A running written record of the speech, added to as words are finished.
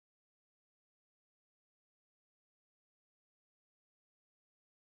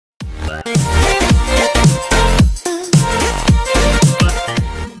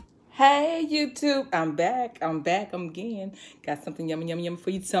YouTube. I'm back. I'm again. Got something yummy, yummy, yummy for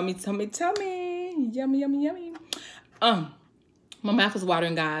you. Tummy. Yummy, yummy, yummy. My mouth is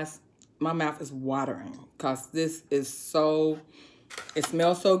watering, guys. My mouth is watering because this is so, it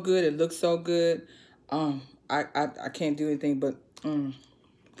smells so good. It looks so good. I can't do anything but can't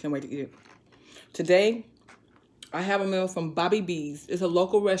wait to eat it. Today, I have a meal from Bobby B's. It's a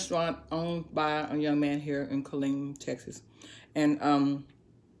local restaurant owned by a young man here in Killeen, Texas. And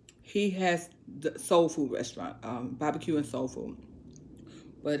he has the soul food restaurant, barbecue and soul food.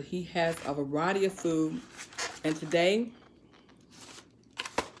 But he has a variety of food. And today,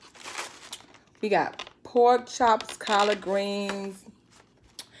 we got pork chops, collard greens,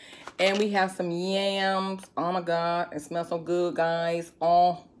 and we have some yams. Oh my God, it smells so good, guys.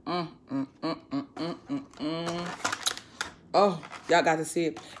 Oh, oh, y'all got to see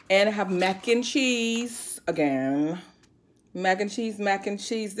it. And I have mac and cheese again. Mac and cheese.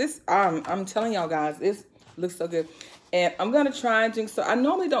 This, I'm telling y'all guys, this looks so good. And I'm gonna try and drink soda. I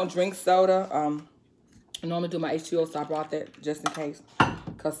normally don't drink soda. I normally do my H2O, so I brought that just in case.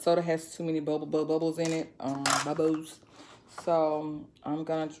 Because soda has too many bubbles in it, bubbles. So I'm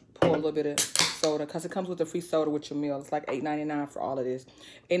gonna pour a little bit of soda because it comes with a free soda with your meal. It's like $8.99 for all of this.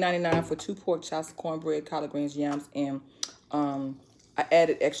 $8.99 for 2 pork chops, cornbread, collard greens, yams, and I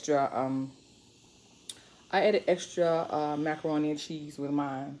added extra macaroni and cheese with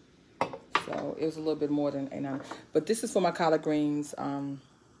mine. So it was a little bit more than $8.99. But this is for my collard greens.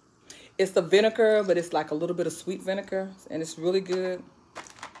 It's the vinegar, but it's like a little bit of sweet vinegar, and it's really good.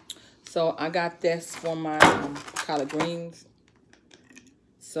 So I got this for my collard greens.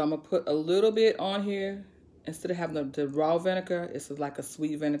 So I'm gonna put a little bit on here instead of having the raw vinegar. It's like a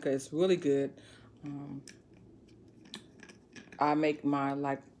sweet vinegar. It's really good. I make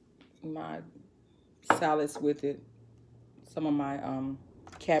my salads with it. Some of my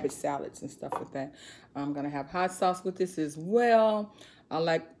cabbage salads and stuff with that. I'm gonna have hot sauce with this as well. I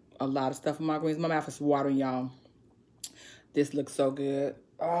like a lot of stuff in my greens. My mouth is watering, y'all. This looks so good.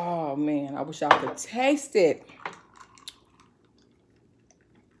 Oh man, I wish y'all could taste it.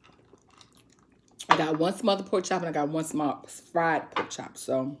 I got one smothered pork chop and I got one small fried pork chop.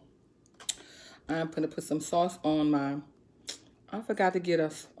 So I'm gonna put some sauce on my, I forgot to get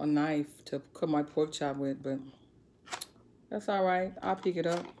a knife to cut my pork chop with, but that's all right. I'll pick it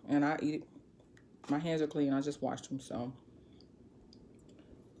up and I'll eat it. My hands are clean. I just washed them, so.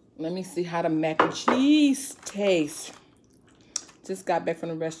 Let me see how the mac and cheese tastes. Just got back from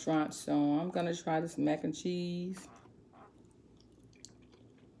the restaurant, so I'm gonna try this mac and cheese.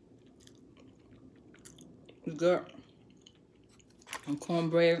 It's good. And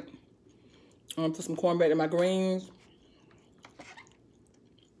cornbread. I'm gonna put some cornbread in my greens.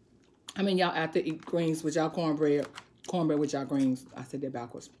 I mean, y'all out there eat greens with y'all cornbread with y'all greens. I said that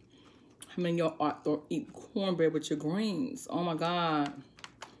backwards. How many y'all out there eat cornbread with your greens? Oh my God.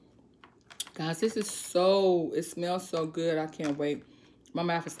 Guys, this is so, it smells so good. I can't wait. My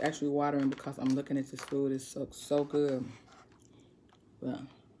mouth is actually watering because I'm looking at this food. It's so good. But,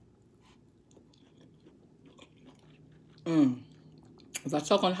 if I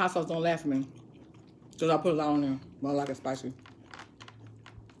choke on hot sauce, don't laugh at me. Because I put a lot on there. But I like it spicy.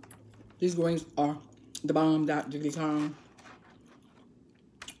 These greens are the bomb. Jiggly time.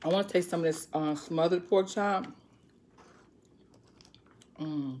 I want to taste some of this smothered pork chop.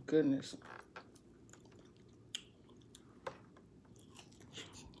 Goodness.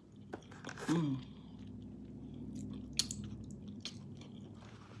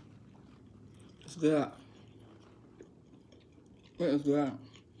 It's good. It is good.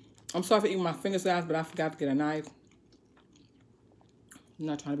 I'm sorry for eating my fingers, guys, but I forgot to get a knife. I'm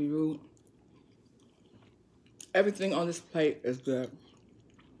not trying to be rude. Everything on this plate is good.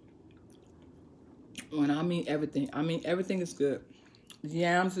 When I mean everything is good.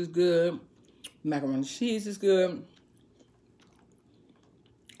 Yams is good. Macaroni and cheese is good.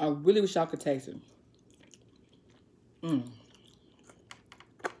 I really wish y'all could taste it.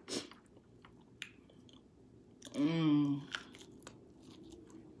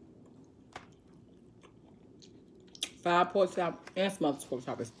 5 pork chop and smothered pork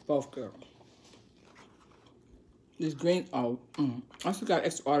chop is both good. These greens, I still got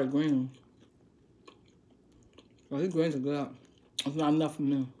extra order greens. Well, these greens are good. It's not enough for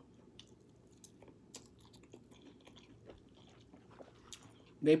me.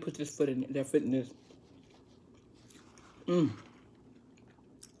 They put their foot in this.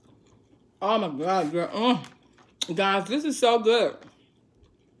 Oh my God, girl. Guys, this is so good.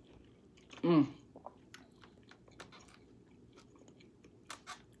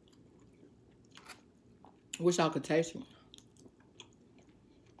 Wish I could taste it.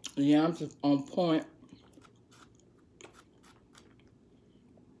 The yams is on point.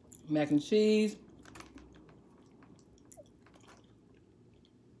 Mac and cheese.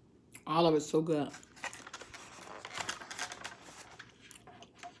 All of it's so good.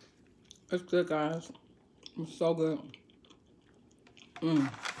 It's good, guys. It's so good.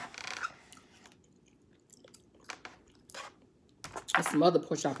 And some other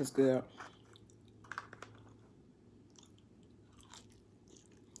pork chop is good.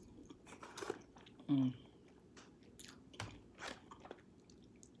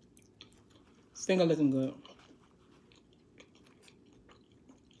 Finger looking good.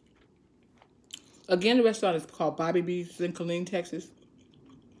 Again, the restaurant is called Bobby B's in Killeen, Texas.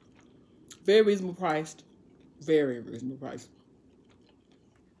 Very reasonable priced. Very reasonable price.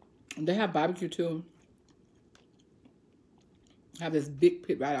 And they have barbecue too. Have this big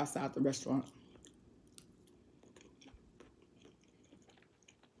pit right outside the restaurant.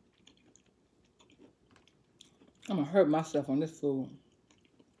 I'm gonna hurt myself on this food.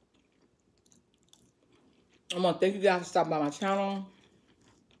 I want to thank you guys for stopping by my channel,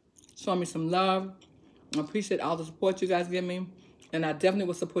 showing me some love. I appreciate all the support you guys give me, and I definitely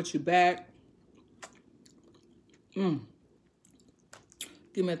will support you back. Give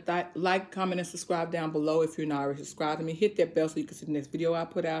me a like, comment, and subscribe down below if you're not already subscribed to me. Hit that bell so you can see the next video I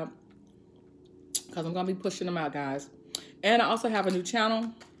put out, because I'm going to be pushing them out, guys. And I also have a new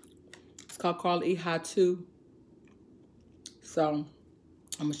channel. It's called Carla E How To. So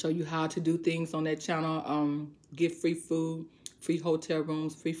I'm going to show you how to do things on that channel. Get free food, free hotel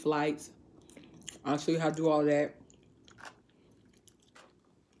rooms, free flights. I'll show you how to do all that.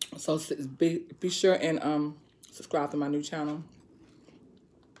 So be sure and subscribe to my new channel.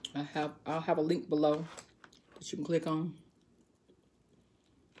 I'll have a link below that you can click on.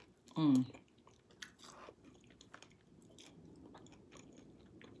 And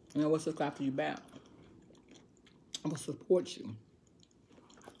I will subscribe to you back. I will support you.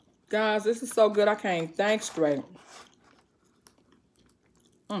 Guys, this is so good. I can't think straight.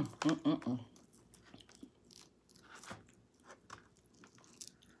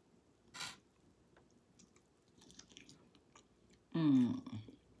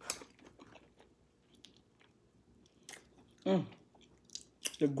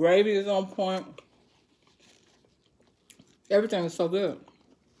 The gravy is on point. Everything is so good.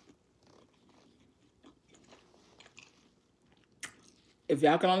 If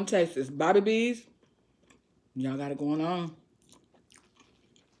y'all can only taste this Bobby B's, y'all got it going on.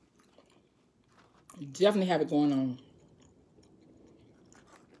 Definitely have it going on.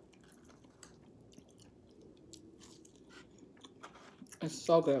 It's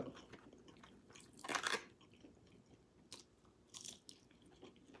so good.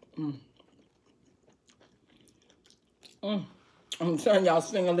 I'm telling y'all,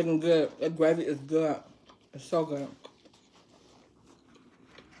 finger looking good. The gravy is good. It's so good.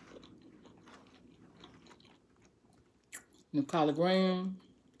 The collard green.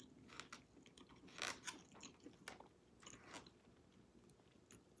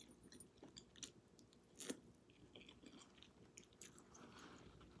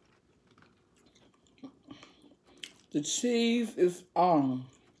 The cheese is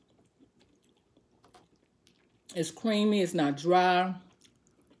it's creamy, it's not dry.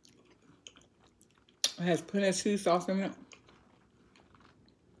 It has plenty of cheese sauce in it.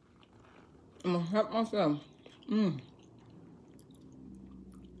 I'm gonna help myself.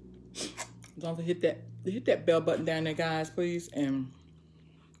 Don't forget hit that bell button down there, guys, please. And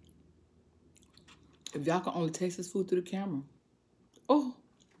if y'all can only taste this food through the camera. Oh,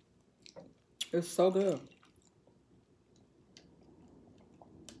 it's so good.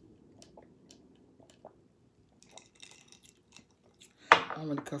 I don't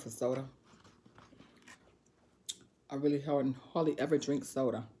really care for soda. I really hardly ever drink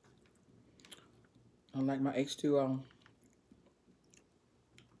soda. I like my H2O.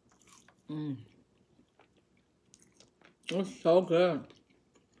 It's so good.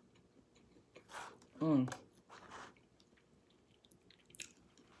 I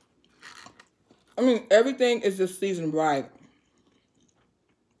mean, everything is just seasoned right.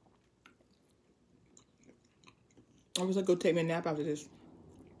 I was gonna go take me a nap after this.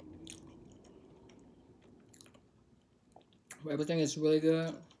 Everything is really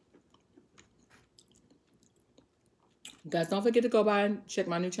good. Guys, don't forget to go by and check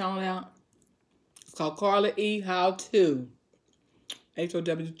my new channel out. It's called Carla E How To.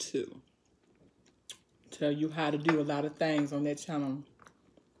 HOW2. Tell you how to do a lot of things on that channel.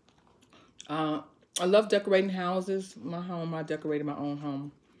 I love decorating houses. My home, I decorated my own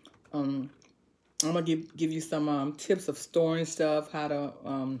home. I'm gonna give you some tips of storing stuff, how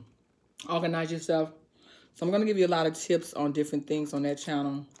to organize yourself. So I'm going to give you a lot of tips on different things on that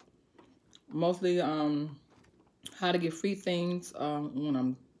channel. Mostly how to get free things when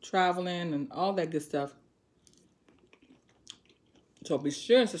I'm traveling and all that good stuff. So be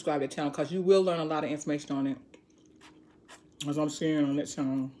sure and subscribe to the channel because you will learn a lot of information on it. As I'm sharing on that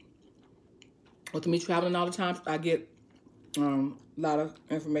channel. With me traveling all the time, I get a lot of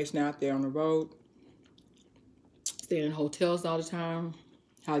information out there on the road. Staying in hotels all the time.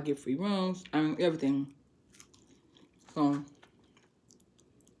 How to get free rooms. I mean, everything. So,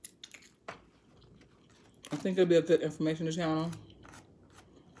 I think it'll be a good information channel.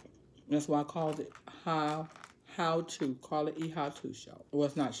 That's why I called it How To. Carla E How To show. Well,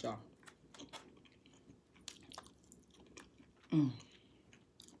 it's not show.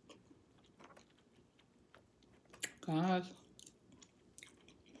 Guys.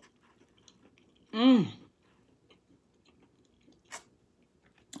 I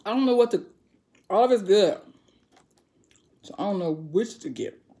don't know what to... All of it's good. So I don't know which to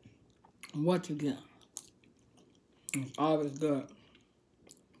get. What to get. All of it's good.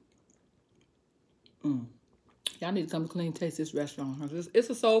 Y'all need to come clean taste this restaurant. It's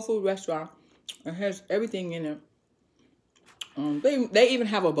a soul food restaurant. It has everything in it. They even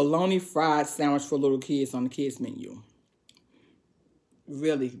have a bologna fried sandwich for little kids on the kids menu.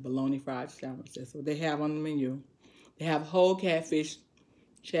 Really, bologna fried sandwich. That's what they have on the menu. They have whole catfish,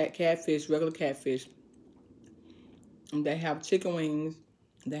 catfish, regular catfish. And they have chicken wings.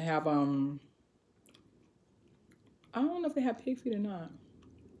 They have I don't know if they have pig feet or not.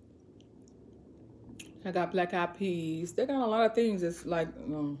 I got black eyed peas. They got a lot of things. It's like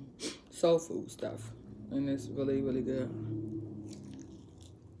soul food stuff, and it's really, really good.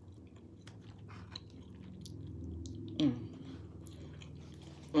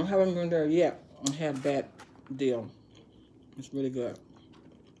 I haven't been there yet. I had that deal. It's really good.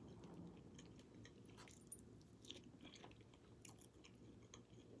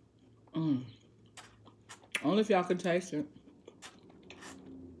 Only if y'all can taste it.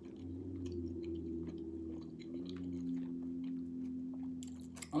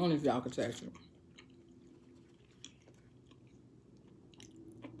 Only if y'all can taste it.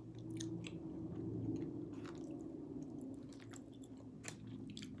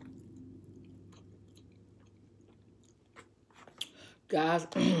 Guys,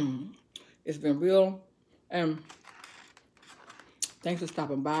 it's been real, and thanks for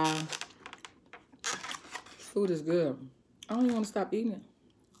stopping by. Food is good. I don't even want to stop eating it.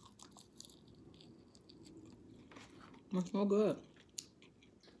 It's so good.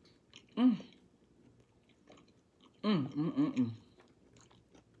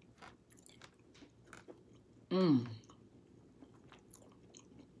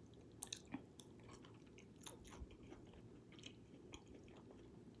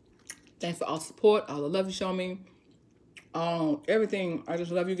 Thanks for all the support, all the love you show me, everything. I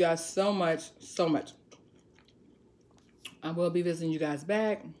just love you guys so much, so much. I will be visiting you guys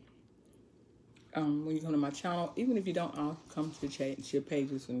back when you come to my channel. Even if you don't, I'll come to your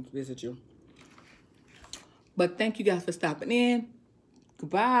pages and visit you. But thank you guys for stopping in.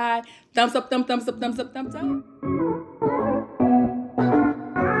 Goodbye. Thumbs up, thumbs up, thumbs up, thumbs up.